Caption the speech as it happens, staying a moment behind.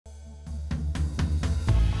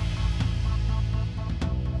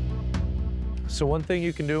So one thing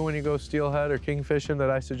you can do when you go steelhead or king fishing that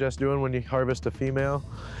I suggest doing when you harvest a female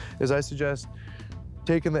is I suggest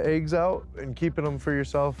taking the eggs out and keeping them for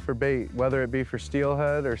yourself for bait, whether it be for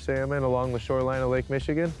steelhead or salmon along the shoreline of Lake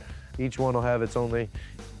Michigan. Each one will have its only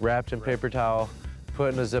wrapped in paper towel,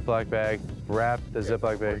 put in a Ziploc bag, wrap the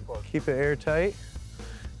Ziploc bag, keep it airtight,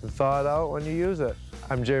 and thaw it out when you use it.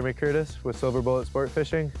 I'm Jeremee Curtis with Silver Bullet Sport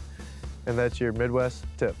Fishing, and that's your Midwest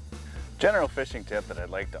tip. General fishing tip that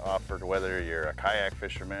I'd like to offer to whether you're a kayak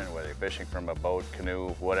fisherman, whether you're fishing from a boat, canoe,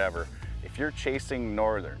 whatever, if you're chasing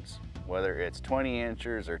northerns, whether it's 20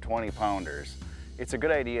 inchers or 20 pounders, it's a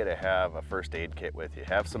good idea to have a first aid kit with you.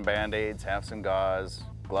 Have some Band-Aids, have some gauze,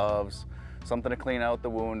 gloves, something to clean out the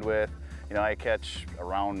wound with. You know, I catch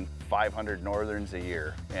around 500 northerns a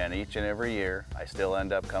year, and each and every year I still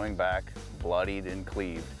end up coming back bloodied and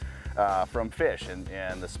cleaved from fish,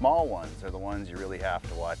 and the small ones are the ones you really have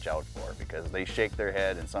to watch out for because they shake their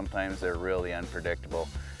head and sometimes they're really unpredictable.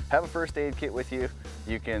 Have a first aid kit with you.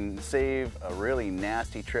 You can save a really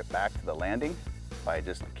nasty trip back to the landing by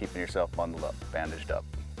just keeping yourself bundled up, bandaged up.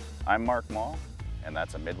 I'm Mark Maule, and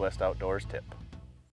that's a Midwest Outdoors tip.